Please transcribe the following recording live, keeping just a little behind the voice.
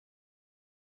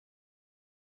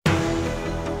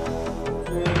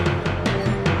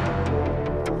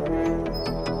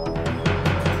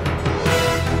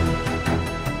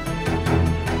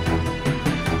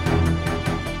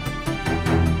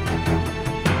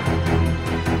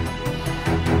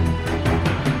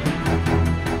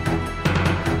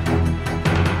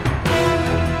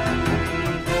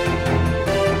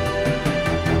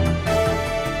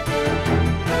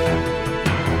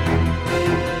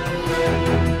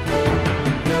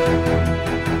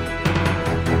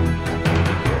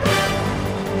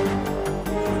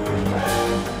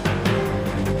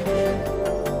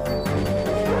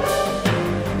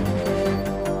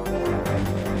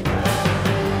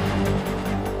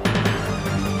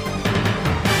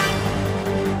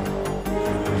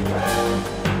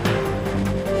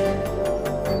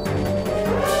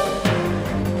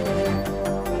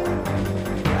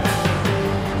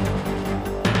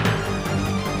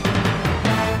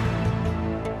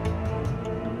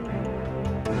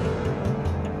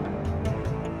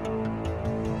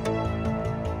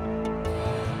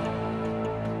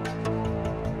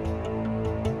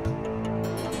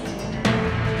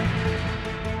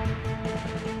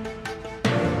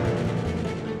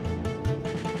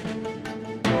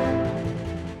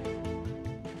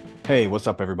Hey, what's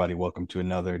up, everybody? Welcome to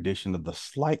another edition of the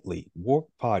Slightly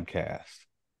Warped Podcast.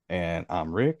 And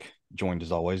I'm Rick, joined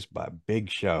as always by Big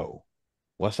Show.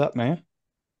 What's up, man?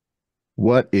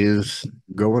 What is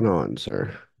going on,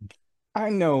 sir? I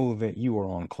know that you are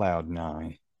on cloud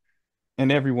nine,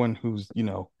 and everyone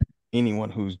anyone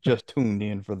who's just tuned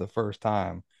in for the first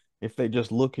time, if they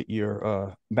just look at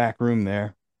your back room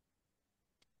there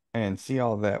and see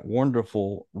all that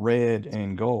wonderful red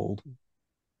and gold,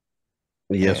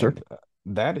 Yes, sir. and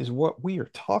that is what we are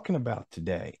talking about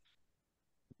today,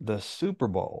 the Super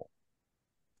Bowl.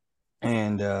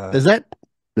 And Is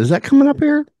that coming up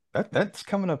here? that's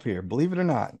coming up here. Believe it or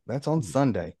not, that's on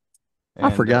Sunday. I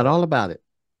And forgot all about it.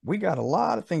 we got a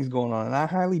lot of things going on, and I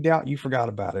highly doubt you forgot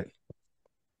about it.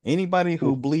 Anybody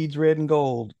who bleeds red and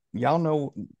gold, y'all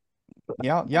know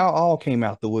y'all all came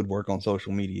out the woodwork on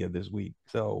social media this week.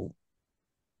 So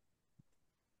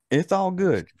it's all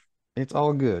good. It's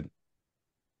all good.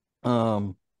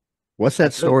 Um, What's I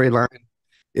that tell you, storyline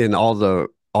in all the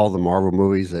Marvel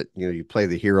movies that you play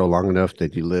the hero long enough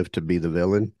that you live to be the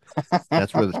villain?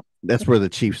 That's where the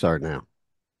Chiefs are now.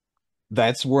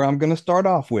 that's where I'm gonna start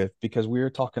off with because we are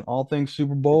talking all things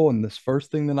Super Bowl, and this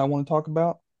first thing that I want to talk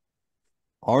about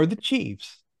are the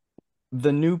Chiefs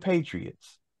the new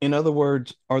Patriots? In other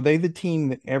words, are they the team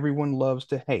that everyone loves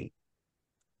to hate?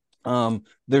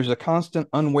 There's a constant,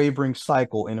 unwavering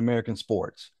cycle in American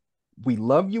sports. We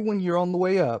love you when you're on the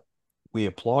way up. We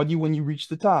applaud you when you reach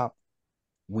the top.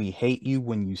 We hate you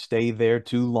when you stay there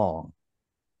too long.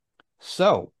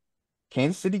 So,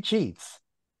 Kansas City Chiefs,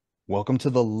 welcome to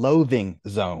the loathing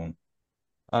zone.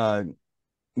 Uh,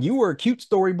 you were a cute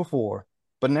story before,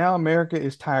 but now America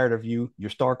is tired of you,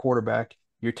 your star quarterback,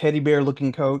 your teddy bear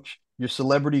looking coach, your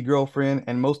celebrity girlfriend,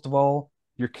 and most of all,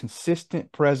 your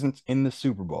consistent presence in the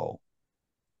Super Bowl.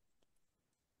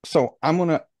 So I'm going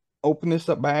to open this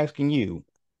up by asking you,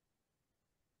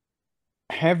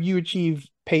 have you achieved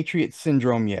Patriot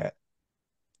syndrome yet?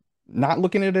 Not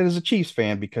looking at it as a Chiefs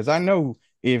fan, because I know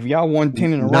if y'all won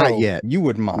 10 in a Not row, yet. you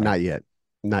wouldn't mind. Not yet.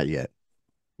 Not yet.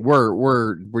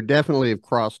 We're definitely have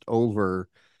crossed over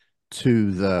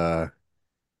to the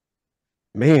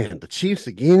Chiefs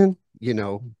again,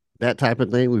 that type of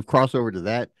thing. We've crossed over to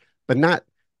that, but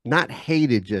not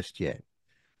hated just yet.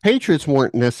 Patriots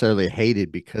weren't necessarily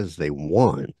hated because they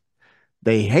won.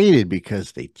 They hated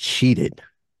because they cheated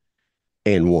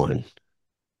and won.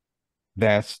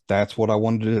 That's what I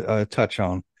wanted to touch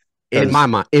on In because my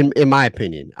mind, in my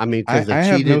opinion, I mean, I, because they I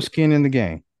have no cheated, skin in the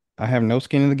game. I have no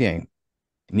skin in the game.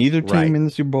 Neither team right? in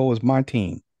the Super Bowl is my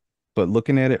team. But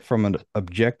looking at it from an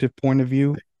objective point of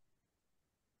view,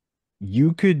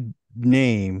 you could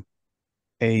name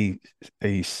a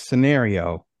a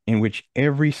scenario in which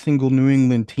every single New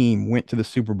England team went to the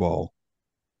Super Bowl,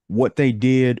 what they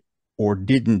did or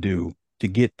didn't do to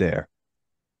get there.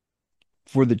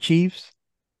 For the Chiefs,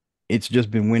 it's just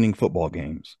been winning football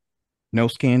games. No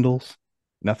scandals,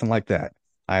 nothing like that.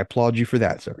 I applaud you for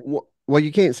that, sir. Well,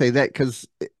 you can't say that because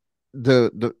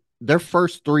their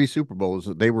first three Super Bowls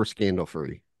they were scandal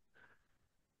free.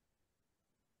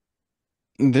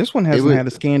 This one It hasn't was had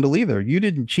a scandal either. You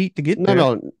didn't cheat to get no, there.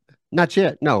 no, not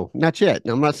yet. No, not yet.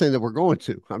 Now, I'm not saying that we're going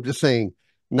to. I'm just saying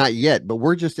not yet. But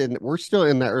we're still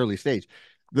in that early stage.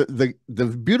 The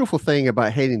beautiful thing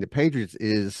about hating the Patriots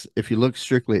is if you look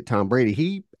strictly at Tom Brady,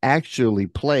 he actually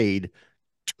played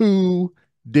two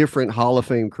different Hall of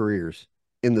Fame careers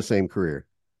in the same career.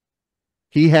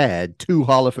 He had two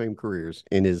Hall of Fame careers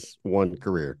in his one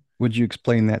career. Would you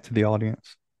explain that to the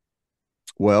audience?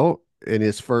 Well, in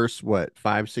his first, what,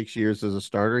 5, 6 years as a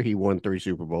starter, he won three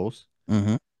Super Bowls,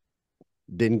 Mm-hmm.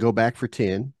 didn't go back for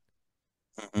 10,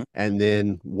 Mm-hmm. and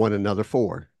then won another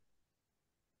four.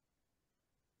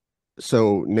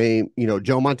 So,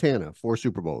 Joe Montana, four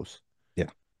Super Bowls, Yeah.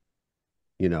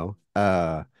 you know,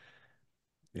 hell,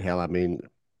 I mean,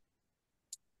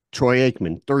 Troy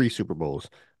Aikman, three Super Bowls.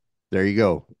 There you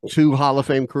go. Two Hall of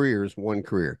Fame careers, one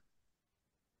career,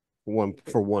 one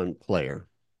for one player.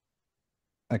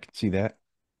 I can see that.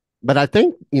 But I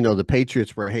think, the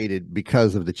Patriots were hated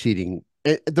because of the cheating.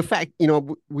 The fact,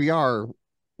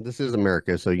 this is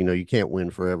America, so, you can't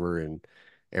win forever and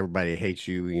everybody hates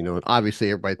you, and obviously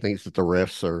everybody thinks that the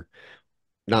refs are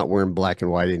not wearing black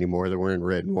and white anymore. They're wearing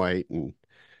red and white. And,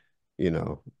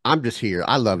 I'm just here.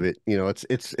 I love it.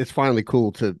 It's finally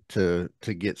cool to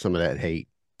get some of that hate.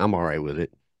 I'm all right with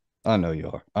it. I know you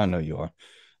are. I know you are.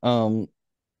 Um,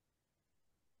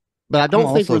 But I I'm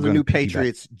don't think also we're the going to new piggyback.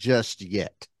 Patriots just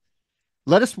yet.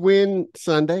 Let us win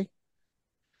Sunday.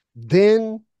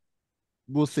 Then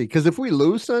we'll see. Because if we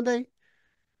lose Sunday,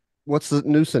 what's the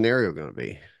new scenario going to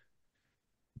be?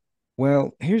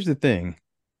 Well, here's the thing.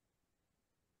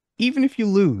 even if you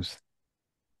lose,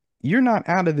 you're not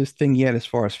out of this thing yet as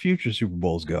far as future Super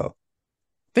Bowls go.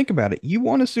 Think about it. You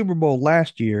won a Super Bowl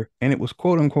last year, and it was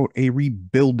quote unquote a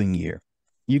rebuilding year.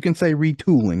 You can say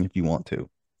retooling if you want to.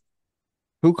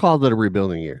 Who called it a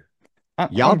rebuilding year?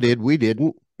 Y'all I'm did. We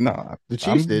didn't. no, The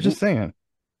Chiefs I'm just didn't. saying.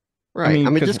 I Right. mean, I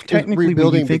mean, because just is technically,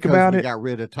 when you rebuilding think because about we it, got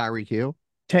rid of Tyreek Hill.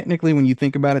 technically, when you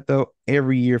think about it, though,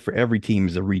 every year for every team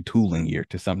is a retooling year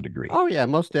to some degree. Oh yeah,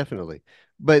 most definitely.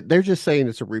 But they're just saying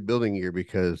it's a rebuilding year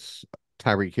because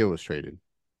Tyreek Hill was traded.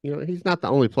 He's not the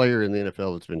only player in the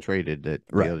NFL that's been traded that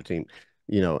the Right. other team.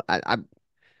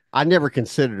 I never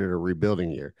considered it a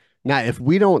rebuilding year. Now, if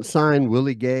we don't sign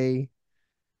Willie Gay,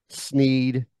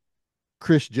 Sneed,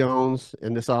 Chris Jones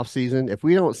in this offseason, if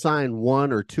we don't sign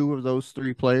one or two of those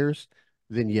three players,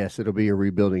 then yes, it'll be a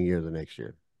rebuilding year the next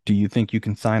year. Do you think you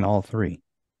can sign all three?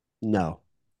 No.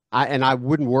 I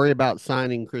wouldn't worry about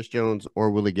signing Chris Jones or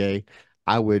Willie Gay.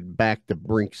 I would back the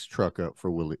Brinks truck up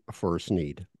for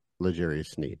Sneed, Legarius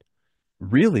Sneed.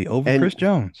 Really, over Chris And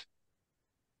Jones?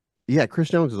 yeah, Chris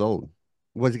Jones is old.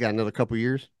 What's he got, another couple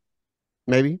years?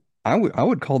 Maybe. I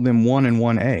would call them 1 and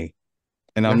 1A,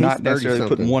 and Now I'm he's not 30 necessarily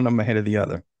putting something. one of them ahead of the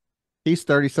other. He's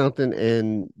 30 something,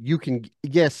 and you can,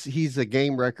 yes, he's a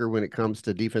game wrecker when it comes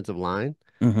to defensive line,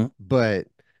 Hmm. but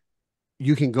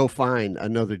you can go find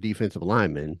another defensive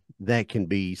lineman that can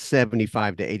be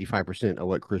 75 to 85% of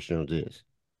what Chris Jones is.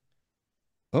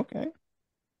 Okay.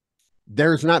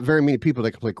 There's not very many people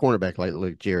that can play cornerback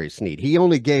like Jerry Sneed. He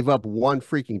only gave up one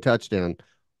freaking touchdown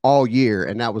all year,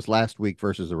 and that was last week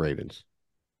versus the Ravens.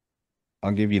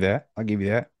 I'll give you that. I'll give you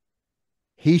that.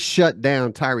 He shut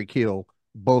down Tyreek Hill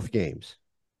both games.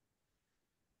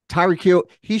 Tyreek Hill,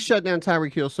 he shut down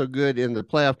Tyreek Hill so good in the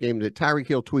playoff game that Tyreek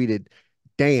Hill tweeted,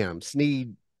 "Damn,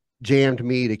 Sneed jammed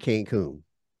me to Cancun."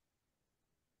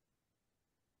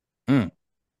 Mm,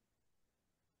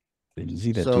 didn't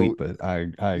see that tweet, So, but I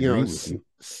agree with you.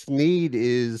 Sneed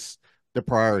is the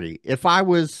priority. If I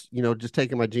was, just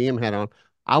taking my GM hat on,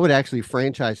 I would actually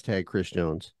franchise tag Chris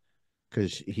Jones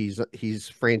because he's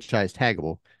franchise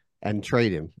taggable and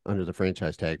trade him under the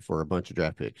franchise tag for a bunch of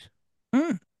draft picks.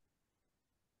 Mm,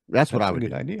 That's what that's I a would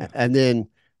good do. idea. And then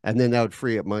that would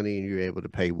free up money and you're able to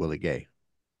pay Willie Gay.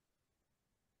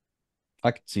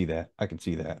 I can see that. I can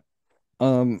see that.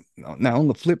 Now on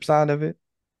the flip side of it,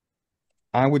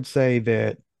 I would say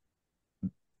that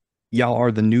y'all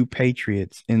are the new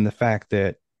Patriots in the fact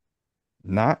that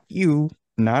not you,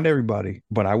 not everybody,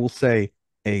 but I will say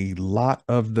a lot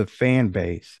of the fan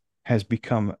base has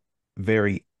become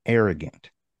very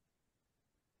arrogant.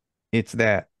 It's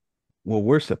that, well,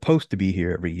 we're supposed to be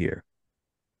here every year.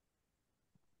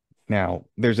 Now,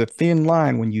 there's a thin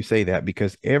line when you say that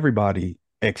because everybody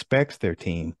expects their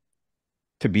team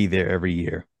to be there every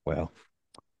year. Well,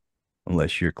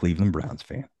 unless you're a Cleveland Browns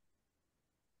fan.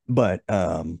 But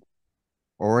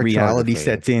Or a Charger reality fan,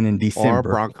 sets in or a December.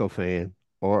 Bronco fan,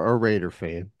 or a Raider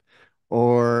fan,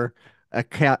 or a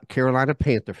Carolina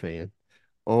Panther fan,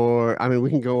 or I mean, we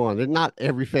can go on. Not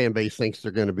every fan base thinks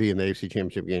they're going to be in the AFC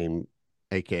Championship game,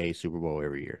 aka Super Bowl,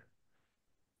 every year.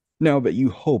 No, but you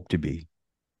hope to be.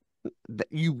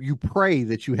 You pray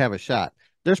that you have a shot.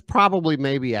 There's probably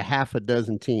maybe a half a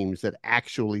dozen teams that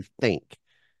actually think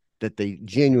that they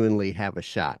genuinely have a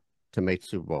shot to make the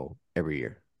Super Bowl every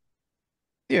year.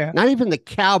 Yeah, Not even the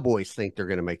Cowboys think they're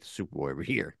going to make the Super Bowl every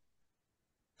year.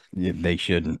 yeah, they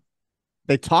shouldn't.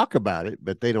 They talk about it,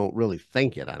 but they don't really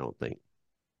think it, I don't think.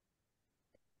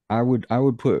 I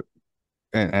would put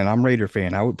and I'm Raider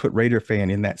fan. I would put Raider fan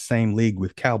in that same league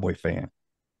with Cowboy fan.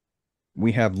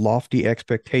 We have lofty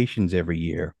expectations every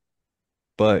year,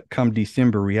 but come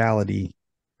December, reality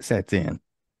sets in.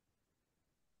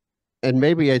 And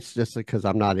maybe it's just because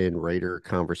I'm not in Raider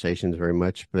conversations very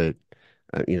much, but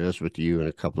just with you and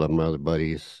a couple of my other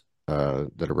buddies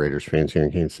that are Raiders fans here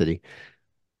in Kansas City.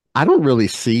 I don't really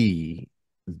see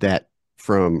that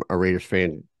from a Raiders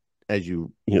fan as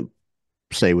you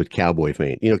say with Cowboy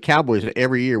fan. Cowboys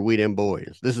every year we them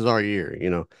boys. This is our year.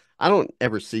 I don't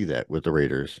ever see that with the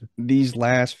Raiders. These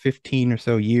last 15 or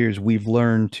so years, we've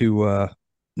learned to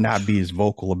not be as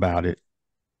vocal about it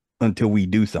until we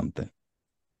do something.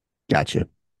 Gotcha.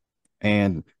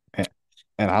 And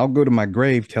and I'll go to my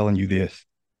grave telling you this.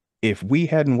 If we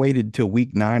hadn't waited till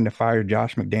week 9 to fire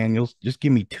Josh McDaniels, just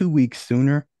give me 2 weeks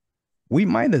sooner, we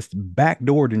might have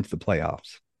backdoored into the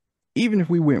playoffs. Even if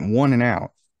we went one and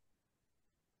out.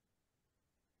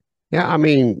 Yeah, I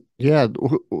mean, yeah.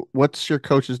 What's your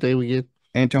coach's name again?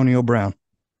 Antonio Brown.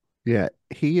 Yeah,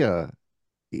 he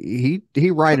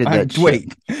righted I that ship.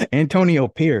 wait, Antonio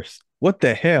Pierce. What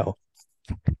the hell?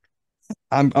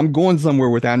 I'm going somewhere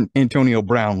with Antonio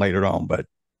Brown later on, but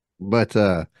But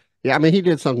Yeah, I mean, he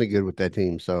did something good with that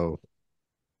team. So,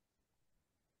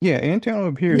 Yeah, Antonio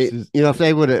I Pierce mean, is if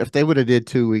they would have did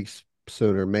 2 weeks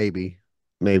sooner, maybe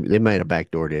they might have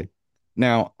backdoored in.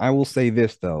 now. I will say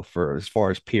this though, for as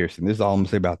far as Pierce, and this is all I'm gonna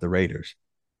say about the Raiders.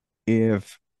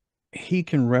 If he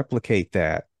can replicate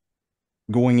that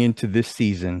going into this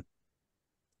season,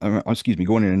 excuse me,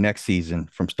 going into next season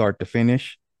from start to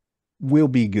finish, will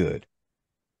be good.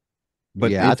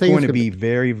 But Yeah, it's going to be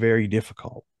very, very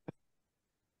difficult.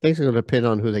 I think it's going to depend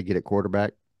on who they get at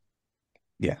quarterback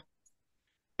Yeah,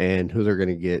 and who they're going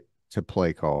to get to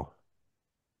play call.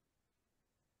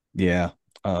 yeah.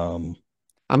 Um,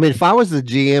 I mean, if I was the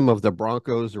GM of the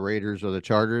Broncos, the Raiders, or the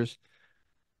Chargers,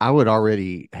 I would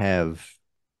already have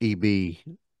EB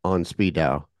on speed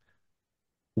dial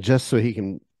just so he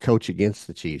can coach against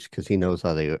the Chiefs because he knows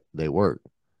how they work.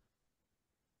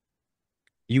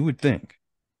 you would think.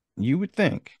 You would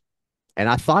think. And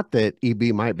I thought that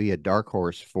EB might be a dark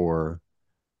horse for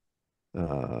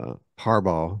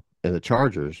Harbaugh and the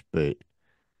Chargers, but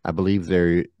I believe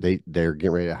they're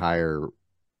getting ready to hire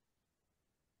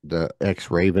the ex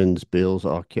Ravens Bills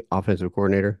offensive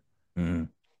coordinator, Mm.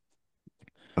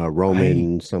 I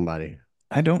Roman somebody.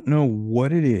 I don't know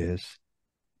what it is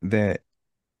that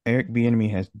Eric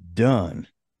Bieniemy has done,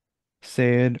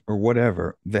 said, or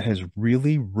whatever that has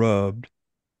really rubbed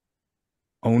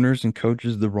owners and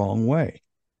coaches the wrong way.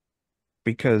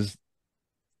 Because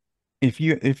if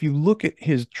you look at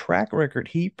his track record,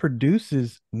 he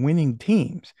produces winning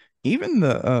teams. Even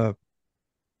the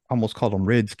almost called them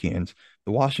Redskins,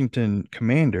 the Washington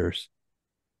Commanders,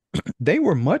 they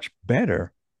were much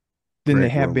better than they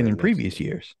Greg have been in Roman, that's his previous name.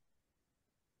 years.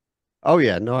 Oh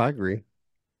yeah, no, I agree.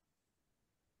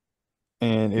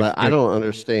 And But if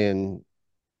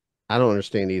I don't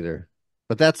understand either.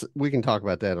 But that's we can talk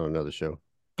about that on another show.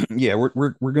 yeah,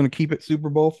 we're gonna keep it Super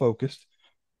Bowl focused.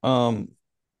 Um,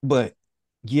 but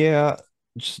yeah,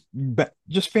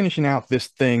 just finishing out this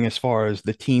thing as far as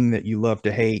the team that you love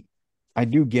to hate. I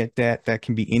do get that. That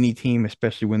can be any team,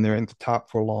 especially when they're at the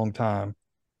top for a long time.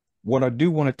 What I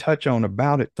do want to touch on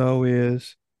about it though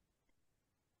is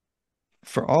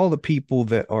for all the people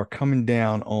that are coming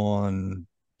down on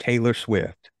Taylor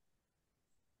Swift.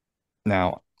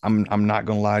 Now, I'm not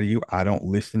gonna lie to you. I don't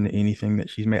listen to anything that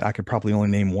she's made. I could probably only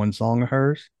name one song of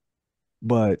hers,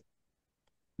 but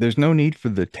there's no need for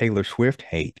the Taylor Swift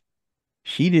hate.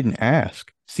 She didn't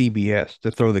ask CBS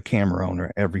to throw the camera on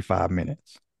her every 5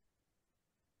 minutes.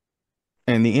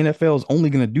 And the NFL is only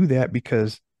going to do that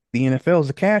because the NFL is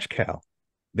a cash cow.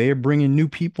 They are bringing new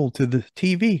people to the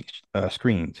TV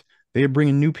screens. They are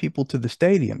bringing new people to the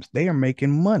stadiums. They are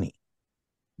making money.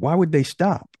 Why would they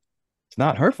stop? It's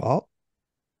not her fault.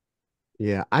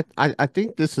 Yeah, I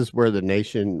think this is where the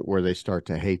nation where they start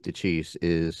to hate the Chiefs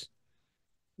is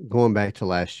going back to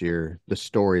last year. The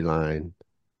storyline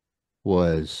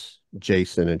was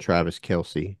Jason and Travis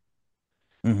Kelsey.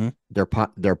 Hmm. Their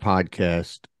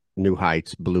podcast New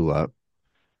Heights blew up.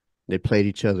 They played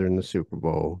each other in the Super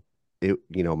Bowl.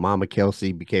 Mama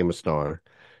Kelsey became a star.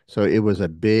 So it was a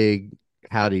big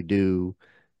howdy do.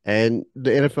 And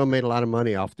the NFL made a lot of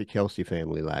money off the Kelsey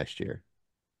family last year.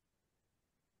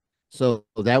 So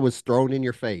that was thrown in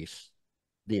your face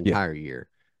the Yeah. entire year.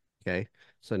 Okay.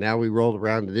 So now we rolled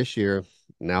around to this year.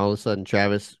 Now all of a sudden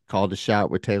Travis called a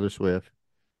shot with Taylor Swift.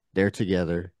 They're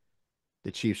together.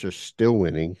 The Chiefs are still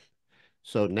winning.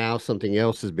 So now something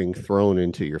else is being thrown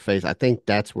into your face. I think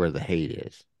that's where the hate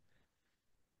is.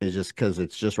 It's just because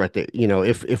it's just right there.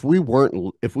 If we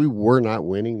were not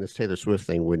winning, this Taylor Swift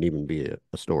thing wouldn't even be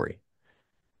a story.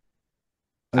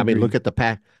 I mean, Agreed. look at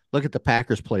the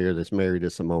Packers player that's married to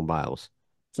Simone Biles.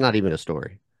 It's not even a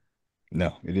story.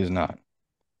 No, it is not.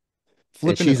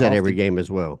 And Flipping it she's at off every the game as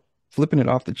well. flipping it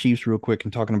off the Chiefs real quick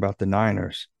and talking about the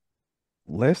Niners.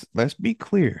 Let's be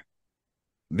clear.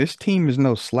 This team is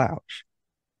no slouch.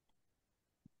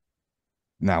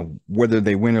 Now, whether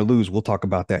they win or lose, we'll talk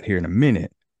about that here in a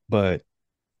minute. But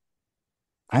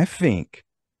I think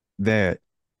that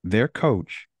their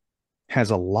coach has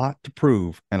a lot to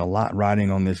prove and a lot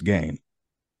riding on this game.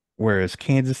 Whereas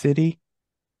Kansas City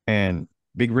and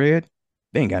Big Red,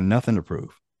 they ain't got nothing to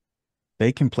prove.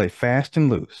 They can play fast and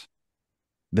loose.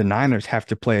 The Niners have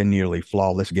to play a nearly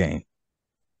flawless game.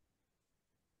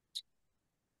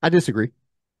 I disagree.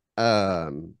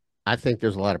 Um, I think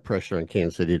there's a lot of pressure on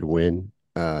Kansas City to win,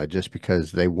 just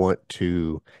because they want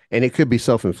to, and it could be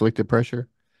self-inflicted pressure,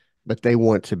 but they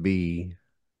want to be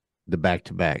the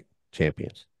back-to-back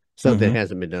champions. Something that Mm-hmm.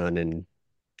 hasn't been done in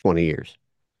 20 years.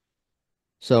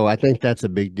 So I think that's a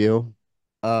big deal.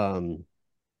 Um,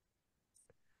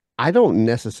 I don't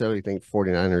necessarily think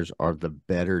 49ers are the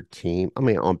better team. I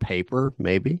mean, on paper,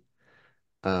 maybe,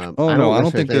 Oh I no, don't I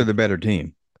don't necessarily think they're think. the better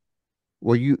team.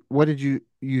 Well, what did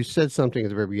you said something at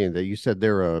the very beginning that you said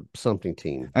they're a something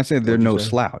team. I said they're What'd you no say?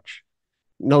 slouch.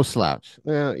 No slouch.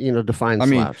 Define I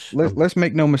mean, slouch. let's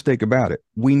make no mistake about it.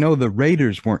 We know the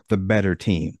Raiders weren't the better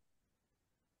team,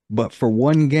 but for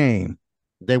one game,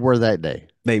 They were that day.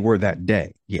 they were that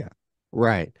day. Yeah.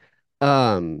 Right.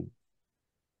 Um,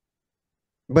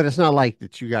 but it's not like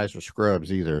that you guys are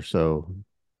scrubs either. So,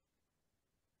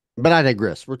 but I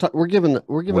digress. We're giving Las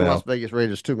Well, Vegas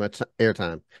Raiders too much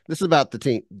airtime. This is about the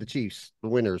team, the Chiefs, the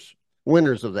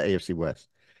winners of the AFC West.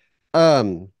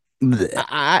 Um, bleh.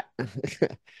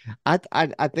 I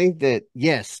I think that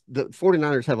yes, the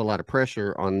 49ers have a lot of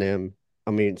pressure on them.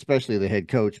 I mean, especially the head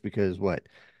coach because what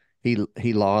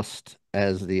he lost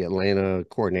as the Atlanta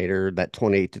coordinator that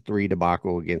 28-3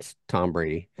 debacle against Tom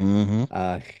Brady. Mm-hmm.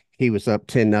 Uh, he was up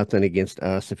 10-0 against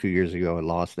us a few years ago and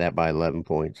lost that by 11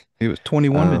 points. It was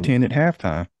 21 to Um, 10 at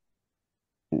halftime.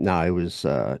 no, it was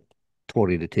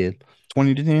 20-10.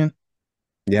 20 to 10.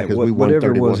 Yeah, because we won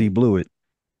Whatever it was, 31. he blew it.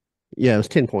 Yeah, it was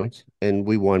 10 points and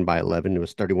we won by 11. It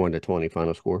was 31-20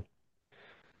 final score.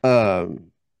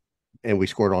 Um, and we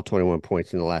scored all 21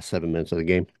 points in the last 7 minutes of the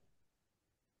game.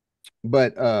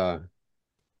 But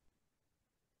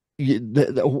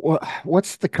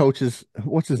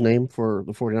what's his name for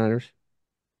the 49ers?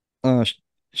 Uh,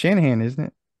 Shanahan, isn't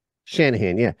it?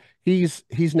 Shanahan, yeah. He's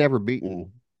never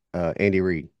beaten Andy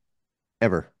Reid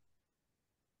ever.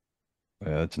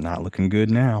 Well, it's not looking good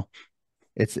now.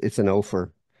 It's an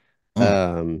offer.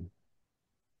 Mm. Um,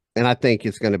 and I think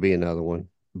it's going to be another one.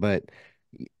 But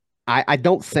I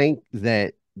don't think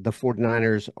that the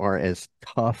 49ers are as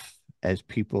tough as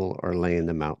people are laying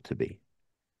them out to be.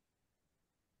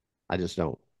 I just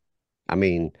don't. I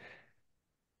mean,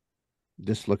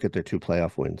 just look at their two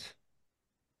playoff wins.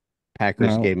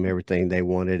 Packers Now, gave them everything they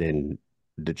wanted, and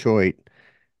Detroit,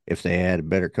 if they had a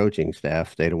better coaching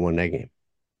staff, they'd have won that game.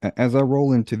 as I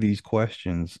roll into these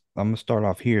questions, I'm gonna start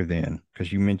off here then,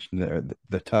 because you mentioned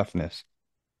the toughness.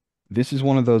 This is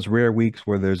one of those rare weeks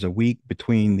where there's a week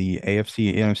between the AFC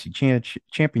and NFC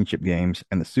championship games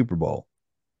and the Super Bowl.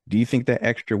 Do you think that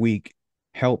extra week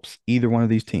helps either one of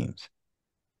these teams?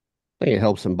 I think it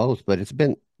helps them both, but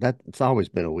it's always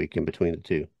been a week in between the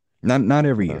two. Not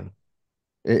every Uh, year.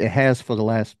 it has for the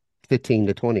last 15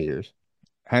 to 20 years.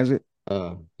 Has it?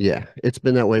 Yeah, it's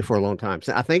been that way for a long time.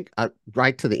 So I think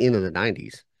right to the end of the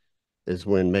 90s is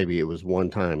when maybe it was one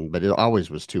time, but it always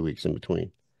was 2 weeks in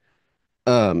between.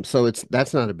 So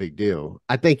that's not a big deal.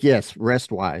 I think yes,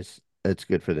 rest wise, it's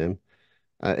good for them.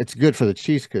 It's good for the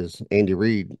Chiefs because Andy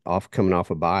Reid coming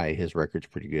off a bye, his record's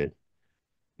pretty good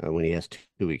when he has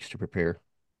 2 weeks to prepare.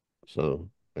 So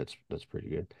that's pretty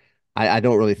good. I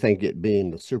don't really think it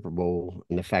being the Super Bowl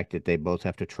and the fact that they both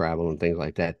have to travel and things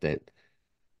like that, that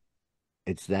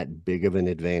it's that big of an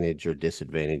advantage or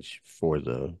disadvantage for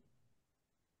the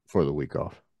week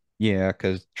off. Yeah,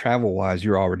 because travel wise,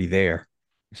 you're already there.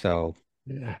 So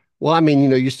Yeah. Well, I mean,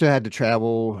 you still had to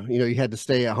travel. You had to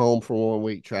stay at home for 1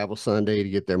 week, travel Sunday to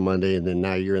get there Monday, and then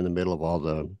now you're in the middle of all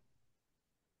the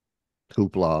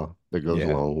hoopla that goes yeah,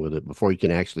 along with it before you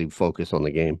can actually focus on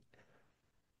the game.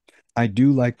 I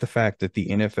do like the fact that the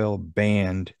NFL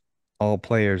banned all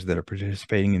players that are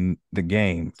participating in the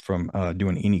game from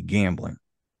doing any gambling.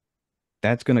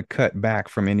 That's going to cut back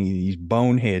from any of these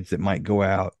boneheads that might go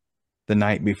out the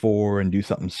night before and do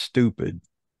something stupid.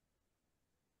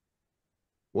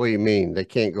 What do you mean? They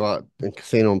can't go out and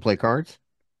casino and play cards?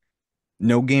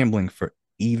 No gambling for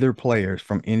either players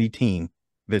from any team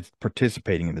that's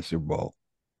participating in the Super Bowl.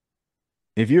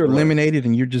 If you're Really? eliminated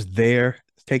and you're just there,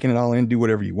 taking it all in, do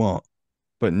whatever you want.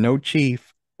 But no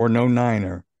Chief or no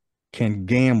Niner can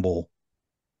gamble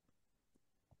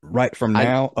right from I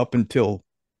now up until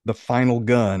the final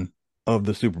gun of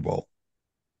the Super Bowl.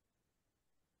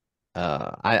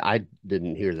 I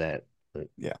didn't hear that. But,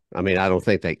 Yeah. I mean, I don't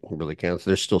think that really counts.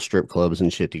 There's still strip clubs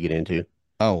and shit to get into.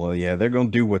 Oh well, yeah, they're gonna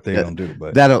do what they're That gonna do,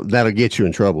 but that'll get you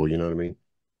in trouble, you know what I mean?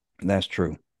 that's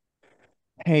true.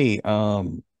 Hey,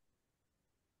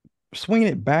 swinging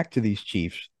it back to these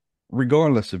Chiefs,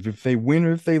 regardless of if they win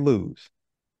or if they lose,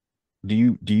 do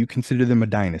you consider them a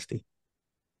dynasty?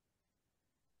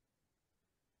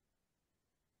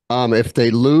 If they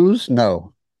lose,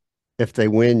 no. If they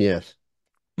win, yes.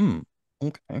 Hmm.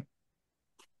 Okay.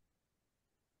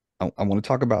 I want to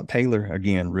talk about Taylor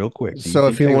again real quick. Do you So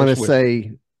think Taylor Swift?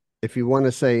 if you want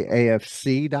to say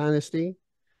AFC dynasty,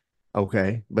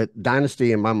 okay, but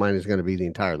dynasty in my mind is going to be the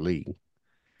entire league.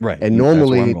 Right. And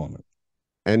That's where I'm normally going with.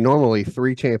 and normally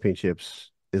 3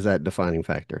 championships is that defining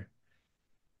factor.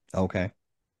 Okay.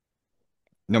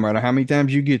 No matter how many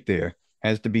times you get there,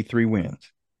 has to be 3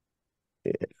 wins.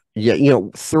 Yeah,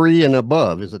 three and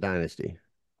above is a dynasty.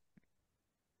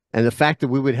 And the fact that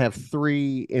we would have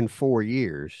three in 4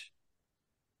 years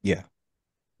Yeah.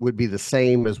 would be the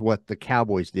same as what the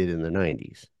Cowboys did in the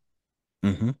 90s.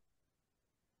 Hmm.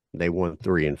 They won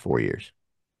three in 4 years.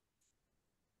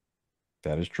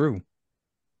 That is true.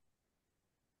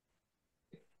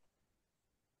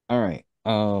 All right.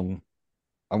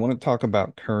 I want to talk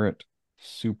about current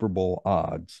Super Bowl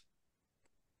odds.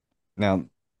 Now,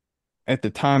 at the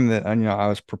time that I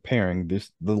was preparing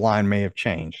this, the line may have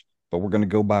changed, but we're going to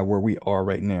go by where we are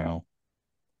right now.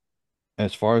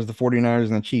 As far as the 49ers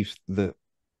and the Chiefs, the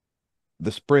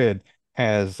spread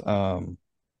has let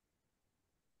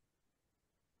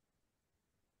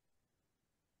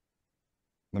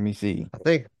me see.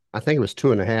 I think it was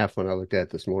 2.5 when I looked at it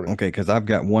this morning. Okay, because I've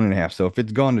got 1.5. So if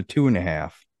it's gone to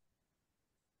 2.5,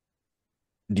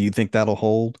 do you think that'll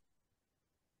hold?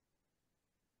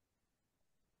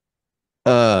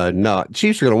 No,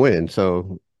 Chiefs are gonna win,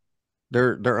 so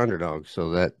they're underdogs, so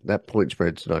that point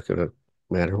spread's not gonna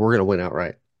matter. We're gonna win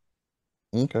outright.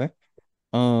 Okay.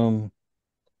 Um,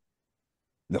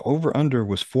 the over under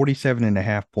was 47 and a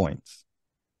half points.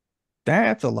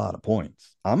 That's a lot of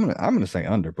points. I'm gonna say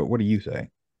under, but what do you say?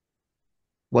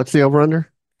 What's the over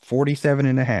under? 47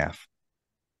 and a half.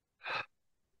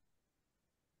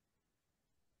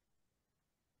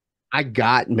 I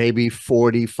got maybe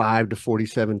 45 to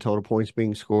 47 total points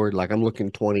being scored. Like I'm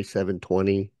looking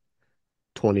 27-20,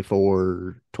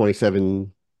 24,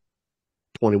 27-21,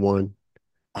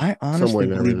 I somewhere honestly in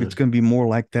that believe it's range. gonna be more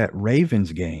like that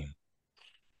Ravens game.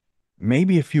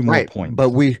 Maybe a few more Right, points. but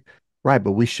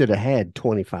we should have had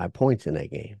 25 points in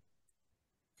that game.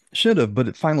 Should have, but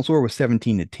the final score was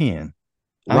 17 to 10.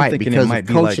 I'm Right, thinking it because of might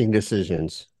be like coaching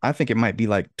decisions. I think it might be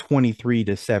like 23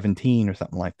 to 17 or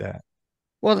something like that.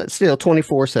 Well, that's still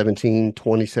 24-17,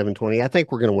 27-20. I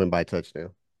think we're going to win by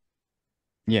touchdown.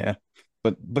 Yeah.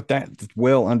 But that's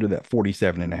well under that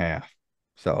 47 and a half.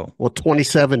 So Well,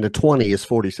 27-20 is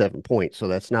 47 points, so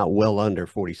that's not well under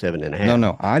 47 and a no, half.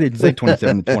 no, I didn't say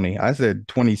 27 to 20. I said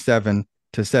 27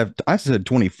 to 7. I said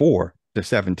 24 to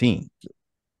 17.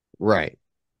 Right.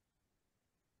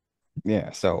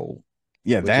 Yeah. So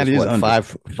yeah, Which that is is what,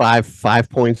 under. five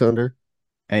points under?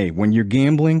 Hey, when you're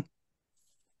gambling,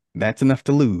 that's enough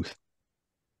to lose.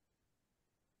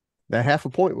 That half a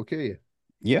point will kill you.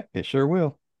 Yeah, it sure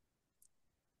will.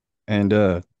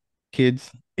 And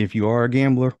kids, if you are a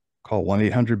gambler, call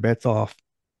 1-800-bets off.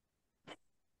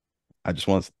 I just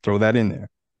want to throw that in there.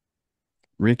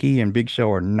 Ricky and Big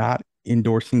Show are not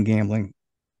endorsing gambling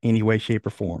any way, shape, or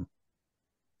form.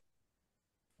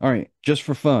 All right, just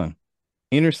for fun.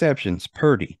 Interceptions,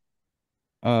 Purdy.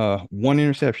 One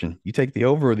interception. You take the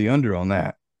over or the under on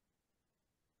that.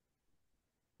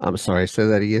 I'm sorry, say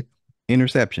that again.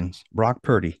 Interceptions, Brock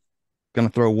Purdy. Gonna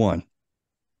throw one.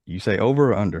 You say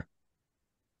over or under?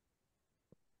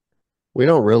 We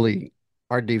don't really,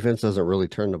 our defense doesn't really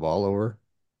turn the ball over.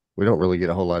 We don't really get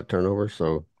a whole lot of turnovers,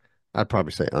 so I'd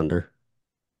probably say under.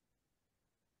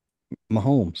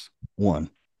 Mahomes, one.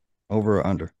 Over or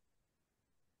under?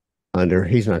 Under.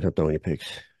 He's not going to throw any picks.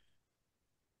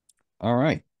 All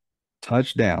right.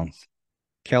 Touchdowns.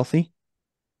 Kelsey,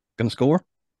 gonna score?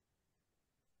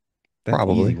 That's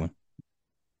the easy Probably. one.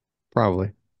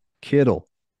 Probably. Kittle,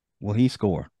 will he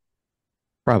score?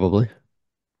 Probably.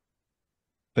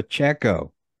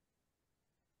 Pacheco,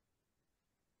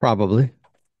 Probably.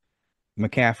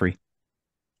 McCaffrey.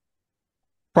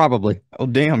 Probably. Oh,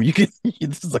 damn, you can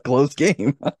this is a close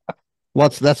game.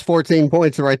 That's 14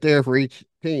 points right there for each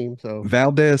team. So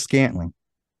Valdez Scantling,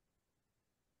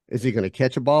 is he going to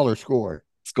catch a ball or score?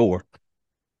 score.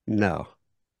 No.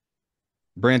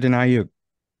 Brandon Ayuk.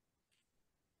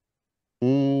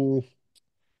 Mm,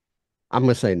 I'm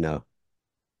going to say no.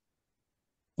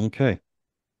 Okay.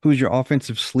 Who's your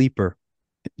offensive sleeper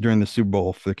during the Super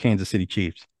Bowl for the Kansas City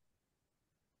Chiefs?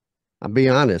 I'll be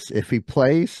honest. If he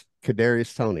plays,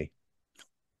 Kadarius Toney.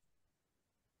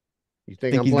 You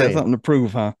think Think I'm he's got playing? something to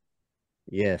prove, huh?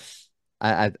 Yes.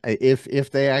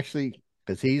 If they actually,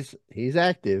 because he's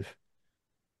active,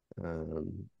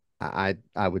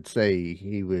 I would say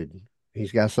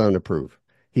he's got something to prove.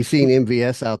 He's seen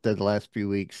MVS out there the last few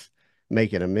weeks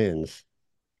making amends.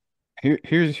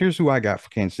 Here's who I got for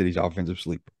Kansas City's offensive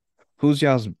sleeper. Who's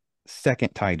y'all's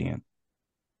second tight end?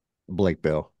 Blake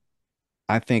Bell.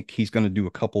 I think he's going to do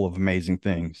a couple of amazing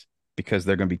things because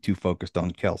they're going to be too focused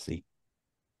on Kelsey.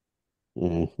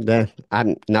 I'm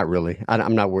not really.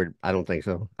 I'm not worried. I don't think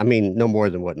so. I mean, no more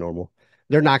than what normal.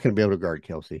 They're not going to be able to guard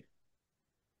Kelsey.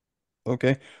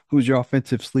 Okay. Who's your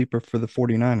offensive sleeper for the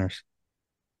 49ers?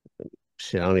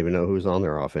 Shit, I don't even know who's on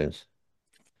their offense.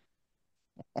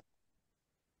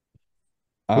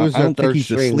 Who's I their don't think third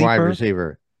he's a string wide sleeper.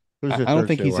 receiver? Who's their I don't third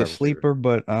think string he's a wide receiver? sleeper,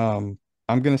 but I'm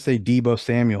gonna say Debo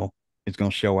Samuel is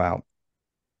gonna show out.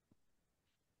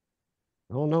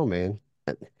 I don't know, man.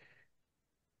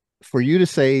 For you to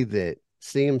say that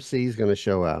CMC is going to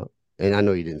show out, and I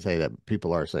know you didn't say that, but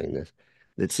people are saying this,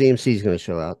 that CMC is going to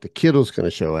show out, the Kittle's going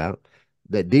to show out,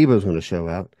 that Debo's going to show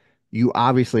out. You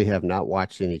obviously have not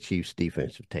watched any Chiefs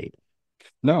defensive tape.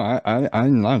 No,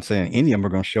 I'm not saying any of them are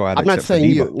gonna show out I'm not except for saying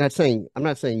you, Debo. I'm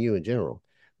not saying you in general.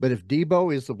 But if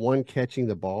Debo is the one catching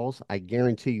the balls, I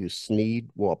guarantee you Snead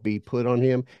will be put on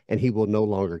him and he will no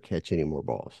longer catch any more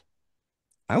balls.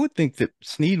 I would think that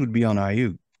Snead would be on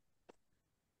IU.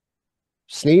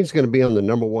 Snead's going to be on the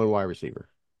number one wide receiver.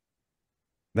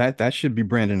 That should be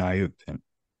Brandon Ayuk then.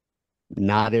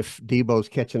 Not if Debo's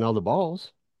catching all the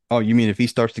balls. Oh, you mean if he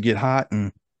starts to get hot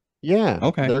and Yeah,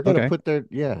 okay, they're gonna okay. put their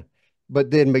yeah.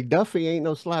 But then McDuffie ain't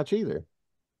no slouch either.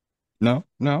 No,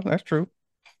 no, that's true.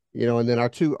 You know, and then our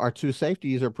two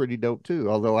safeties are pretty dope too.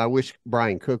 Although I wish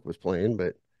Brian Cook was playing,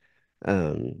 but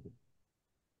um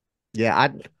yeah,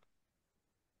 I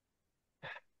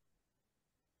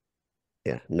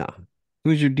yeah, no.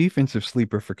 Who's your defensive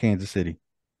sleeper for Kansas City?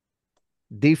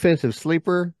 Defensive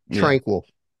sleeper, Yeah. Tranquil.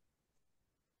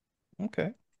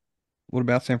 Okay. What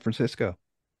about San Francisco?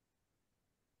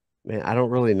 Man, I don't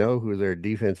really know who their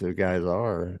defensive guys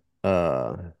are.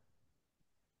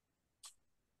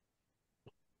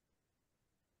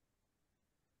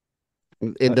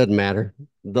 It Uh, doesn't matter.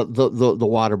 The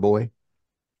water boy.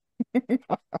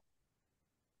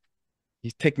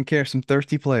 he's taking care of some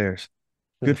thirsty players.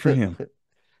 Good for him.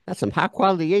 That's some high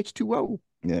quality H2O.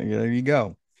 Yeah, yeah, there you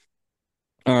go.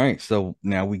 All right, so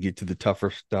now we get to the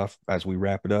tougher stuff as we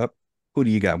wrap it up. Who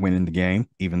do you got winning the game,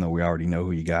 even though we already know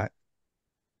who you got?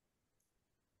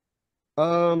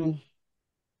 Um,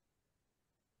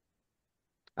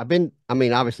 I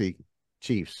mean, obviously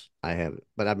Chiefs, I have it,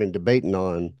 but I've been debating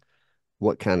on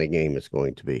what kind of game it's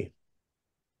going to be.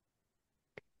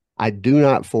 I do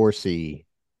not foresee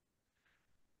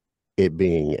it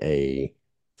being a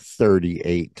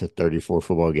 38-34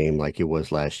 football game like it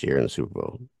was last year in the Super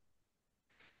Bowl.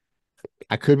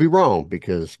 I could be wrong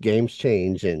because games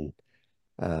change and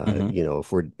Hmm. you know,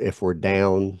 if we're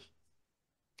down,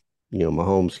 you know,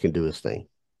 Mahomes can do his thing.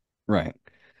 Right.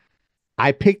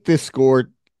 I picked this score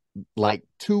like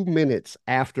 2 minutes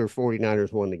after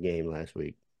 49ers won the game last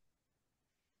week.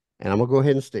 And I'm gonna go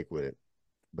ahead and stick with it.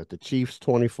 But the Chiefs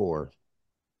 24,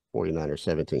 49ers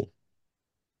 17.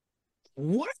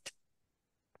 What?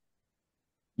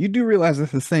 You do realize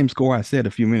that's the same score I said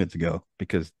a few minutes ago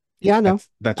because Yeah, I know.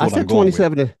 that's I what I'm said going with.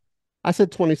 27 to I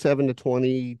said 27 to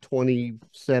 20,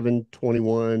 27,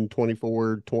 21,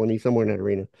 24, 20, somewhere in that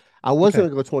arena. I was Okay. gonna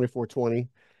go 24-20,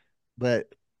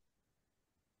 but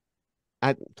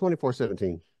I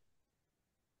 24-17.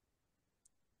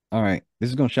 All right. This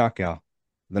is gonna shock y'all.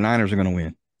 The Niners are gonna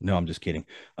win. No, I'm just kidding.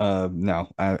 No,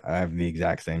 I have the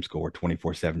exact same score,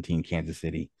 24-17, Kansas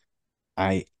City.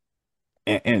 I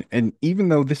and even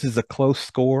though this is a close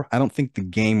score, I don't think the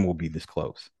game will be this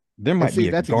close. There And might see, be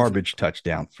a garbage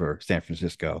touchdown for San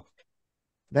Francisco.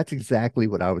 that's exactly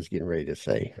what I was getting ready to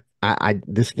say. I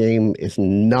this game is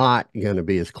not gonna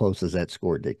be as close as that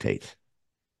score dictates.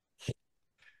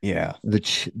 Yeah.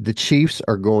 The Chiefs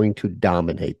are going to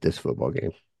dominate this football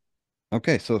game.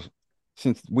 Okay, so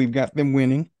since we've got them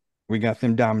winning, we got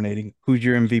them dominating. Who's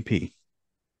your MVP?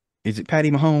 Is it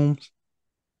Patty Mahomes?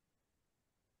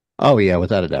 Oh yeah,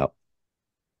 without a doubt.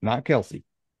 Not Kelsey.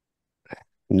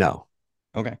 No.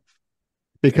 Okay.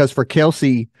 Because for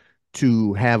Kelsey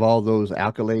to have all those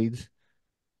accolades,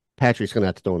 Patrick's going to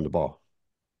have to throw him the ball.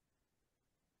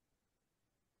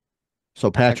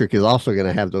 So I, Patrick is also going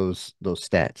to have those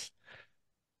stats.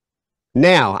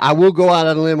 Now, I will go out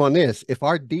on a limb on this. If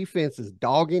our defense is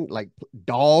dogging like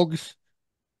dogs,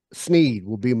 Snead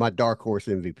will be my dark horse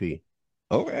MVP.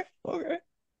 okay. Okay.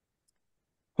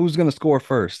 Who's going to score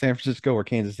first, San Francisco or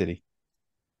Kansas City?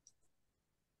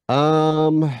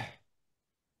 Um,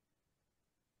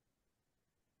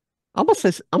 I'm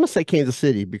gonna say Kansas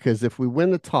City because if we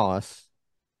win the toss,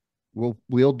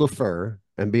 we'll defer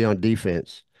and be on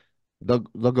defense. They'll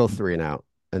go three and out,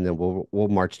 and then we'll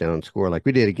march down and score like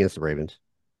we did against the Ravens.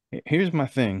 Here's my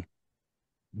thing.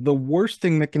 The worst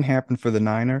thing that can happen for the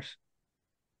Niners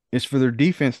is for their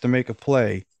defense to make a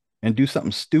play and do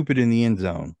something stupid in the end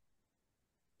zone.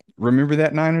 Remember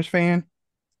that, Niners fan?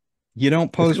 You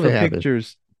don't It's pose gonna for happen.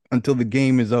 pictures until the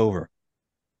game is over.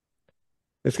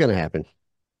 It's gonna happen.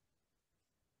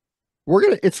 We're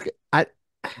gonna. It's.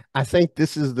 I think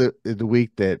this is the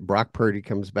week that Brock Purdy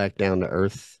comes back down to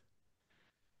earth.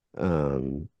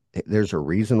 Um, there's a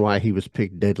reason why he was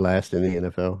picked dead last in the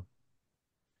NFL.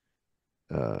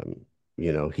 Um,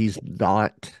 he's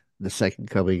not the second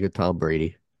coming of Tom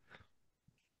Brady.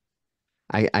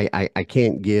 I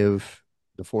can't give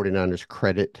the 49ers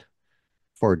credit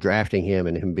for drafting him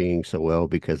and him being so well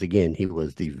because again, he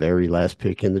was the very last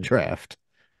pick in the draft.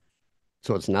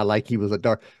 So it's not like he was a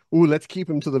dark, ooh, let's keep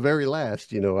him to the very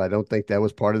last. I don't think that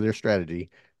was part of their strategy.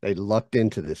 They lucked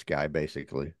into this guy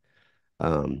basically.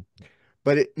 Um,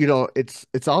 but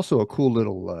it's also a cool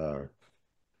little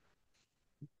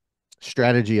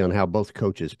strategy on how both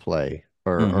coaches play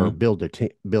or Mm-hmm. build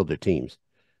their teams.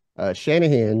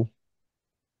 Shanahan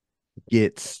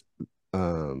gets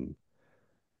um,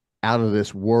 out of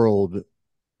this world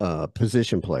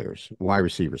position players, wide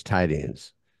receivers, tight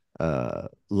ends,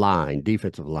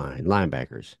 defensive line,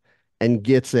 linebackers, and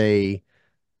gets a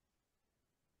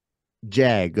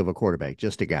jag of a quarterback,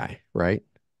 just a guy, right?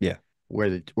 Yeah. Where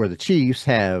the Chiefs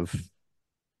have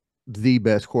the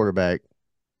best quarterback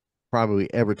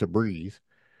probably ever to breathe,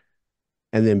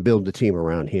 and then build the team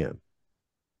around him.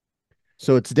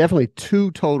 So it's definitely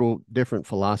two total different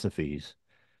philosophies.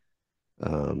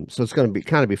 So it's going to be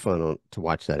kind of be fun to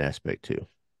watch that aspect too.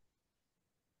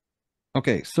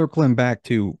 Okay, circling back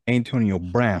to Antonio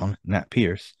Brown, not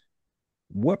Pierce.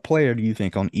 What player do you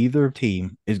think on either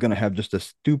team is going to have just a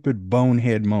stupid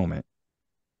bonehead moment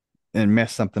and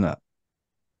mess something up?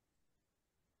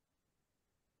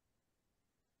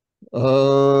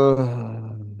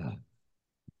 Uh,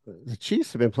 the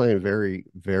Chiefs have been playing very,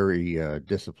 very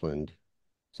disciplined.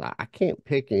 So I can't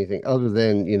pick anything other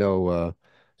than,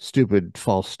 stupid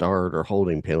false start or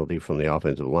holding penalty from the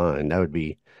offensive line. That would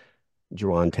be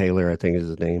Jawan Taylor, I think is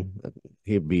his name.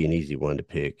 He'd be an easy one to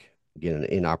pick. Get an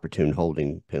inopportune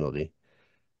holding penalty.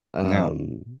 Now,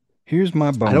 Um, here's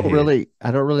my bonehead.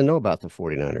 I don't really know about the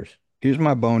 49ers. Here's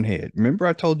my bonehead. Remember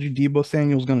I told you Debo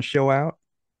Samuel's going to show out?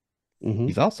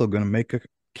 Hmm. He's also going to make a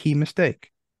key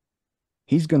mistake.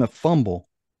 He's going to fumble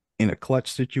in a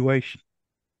clutch situation.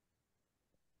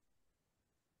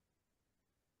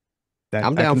 That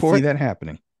I'm I down can for see it. that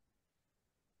happening.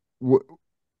 W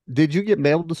Did you get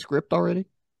mailed the script already?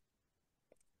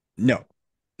 No.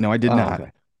 No, I did Oh, not.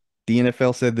 okay. The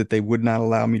NFL said that they would not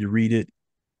allow me to read it.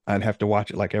 I'd have to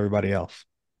watch it like everybody else.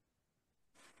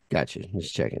 Gotcha.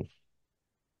 Just checking.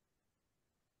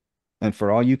 And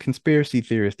for all you conspiracy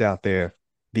theorists out there,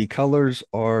 the colors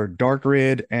are dark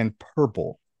red and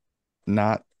purple,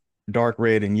 not dark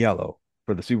red and yellow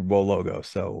for the Super Bowl logo.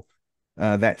 So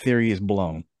that theory is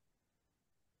blown.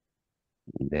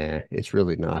 Nah, it's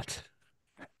really not.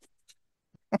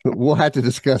 We'll have to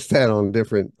discuss that on a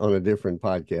different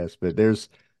podcast, but there's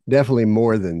definitely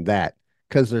more than that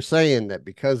because they're saying that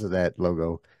because of that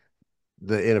logo,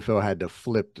 the NFL had to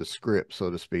flip the script,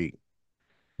 so to speak.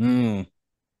 Mm,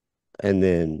 And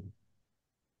then,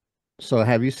 so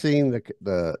have you seen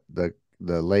the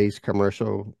Lay's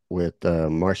commercial with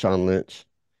Marshawn Lynch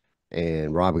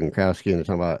and Rob Gronkowski, and they're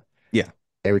talking about yeah,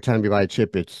 every time you buy a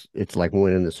chip, it's like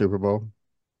winning the Super Bowl.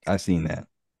 I've seen that.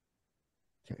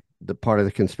 The part of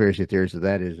the conspiracy theories of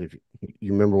that is if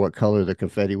you remember what color the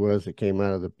confetti was that came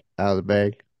out of the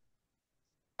bag,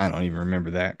 I don't even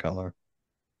remember that color.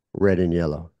 red and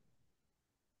yellow.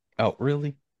 Oh,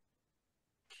 really?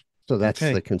 So that's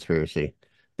the Okay. conspiracy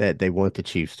that they want the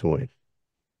Chiefs to win.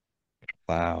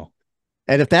 Wow.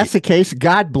 And if that's It, the case,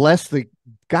 God bless the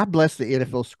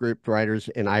NFL script writers,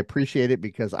 and I appreciate it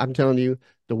because I'm telling you,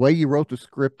 the way you wrote the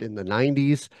script in the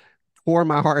 '90s tore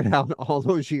my heart out all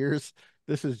those years.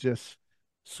 This is just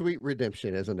sweet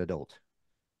redemption as an adult.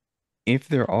 if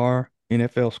there are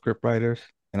NFL scriptwriters,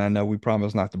 and I know we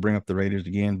promised not to bring up the Raiders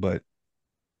again, but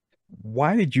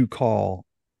why did you call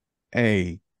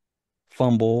a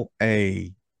fumble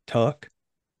a tuck?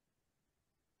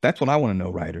 That's what I want to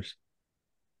know, writers.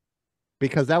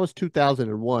 Because that was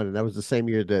 2001, and that was the same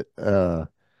year that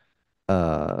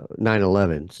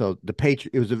 9/11. So the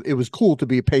Patriot it was cool to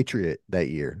be a Patriot that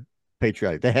year.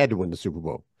 Patriotic. They had to win the Super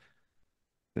Bowl.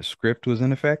 The script was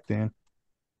in effect then.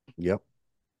 Yep.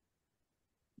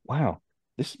 Wow.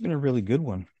 This has been a really good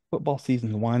one. Football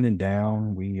season's winding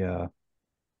down.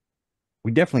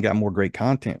 We definitely got more great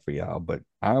content for y'all, but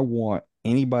I want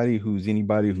anybody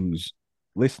who's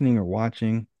listening or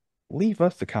watching, leave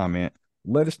us a comment.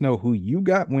 Let us know who you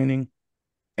got winning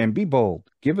and be bold.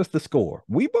 Give us the score.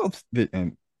 We both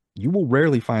and you will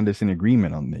rarely find us in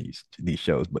agreement on these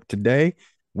shows, but today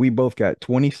we both got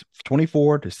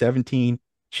 24 to 17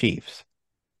 Chiefs.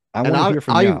 I And want to hear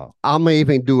from y'all. I'm gonna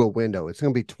even do a window. It's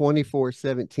gonna be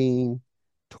 24-17,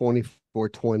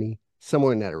 24-20,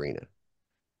 somewhere in that arena.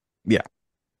 Yeah.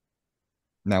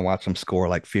 Now watch them score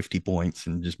like 50 points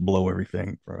and just blow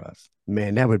everything for us.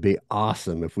 Man, that would be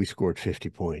awesome if we scored 50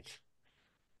 points.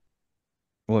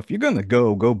 Well, if you're gonna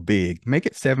go big. Make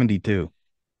it 72.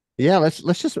 Yeah, let's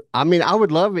just I mean, I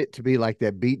would love it to be like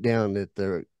that beatdown that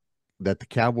the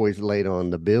Cowboys laid on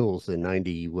the Bills in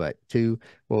 90 what, 2,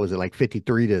 what was it, like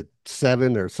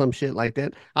 53-7 or some shit like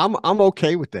that. I'm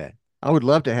okay with that. I would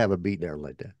love to have a beatdown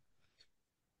like that.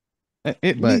 At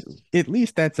But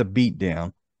least that's a beat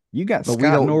down. You got but we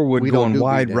Scott don't Norwood we don't going do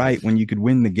wide right beatdowns. when you could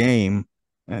win the game,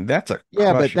 and that's a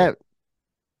Yeah, but crusher. that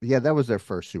was their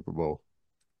first Super Bowl.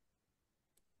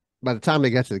 By the time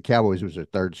they got to the Cowboys, it was their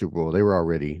third Super Bowl. They'd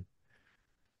already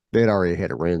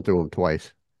had it ran through them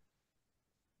twice.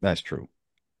 That's true.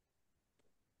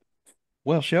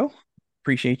 Well, show,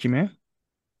 appreciate you, man.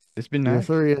 It's been Yes, nice.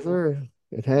 sir. Yes, sir.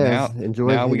 It has. Now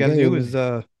Enjoyed all the we got to do game.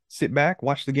 is sit back,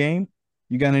 watch the game.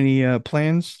 You got any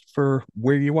plans for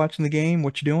where you're watching the game?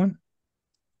 What you doing?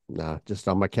 Nah, just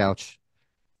on my couch.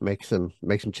 Make some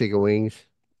chicken wings.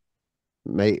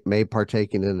 May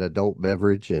partake in an adult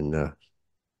beverage and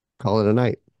call it a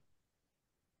night.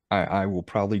 I will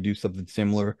probably do something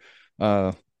similar.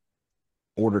 Uh,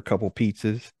 order a couple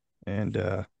pizzas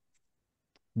and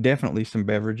definitely some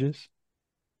beverages.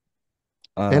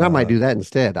 And I might Uh, do that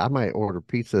instead. I might order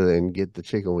pizza and get the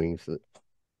chicken wings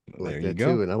there like you that too.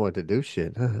 go. And I want to do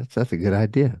shit. That's a good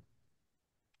idea.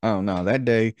 Oh no, that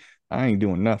day I ain't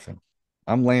doing nothing.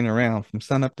 I'm laying around from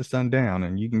sun up to sundown,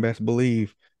 and you can best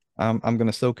believe I'm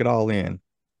gonna soak it all in.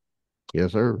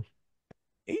 Yes, sir.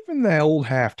 Even the old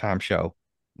halftime show.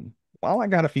 While I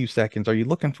got a few seconds, are you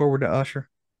looking forward to Usher?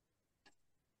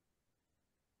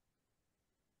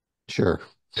 Sure.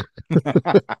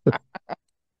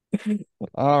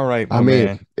 All right, I my mean,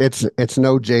 man. it's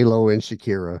no J Lo and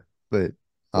Shakira, but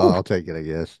Woo, I'll take it, I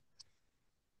guess.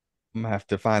 I'm gonna have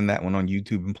to find that one on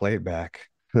YouTube and play it back.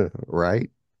 Right?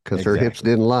 Because her hips Exactly.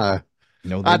 didn't lie.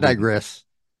 No, they I didn't. digress.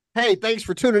 Hey, thanks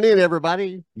for tuning in,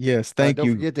 everybody. Yes, thank Don't you.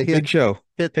 forget to Big show.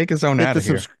 hit Take us on hit out the of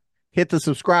here. hit the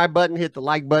subscribe button, hit the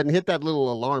like button, hit that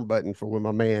little alarm button for when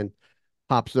my man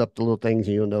pops up the little things,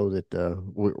 and you'll know that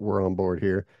we're on board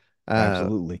here. Uh,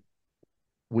 Absolutely.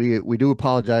 we do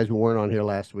apologize we weren't on here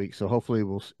last week, so hopefully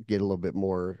we'll get a little bit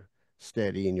more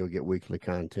steady, and you'll get weekly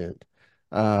content.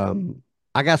 Um,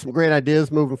 I got some great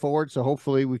ideas moving forward, so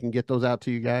hopefully we can get those out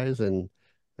to you guys, and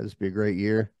this be a great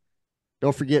year.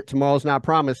 Don't forget, tomorrow's not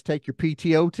promised. Take your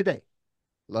PTO today.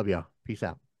 Love y'all. Peace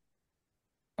out.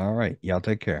 All right. Y'all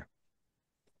take care.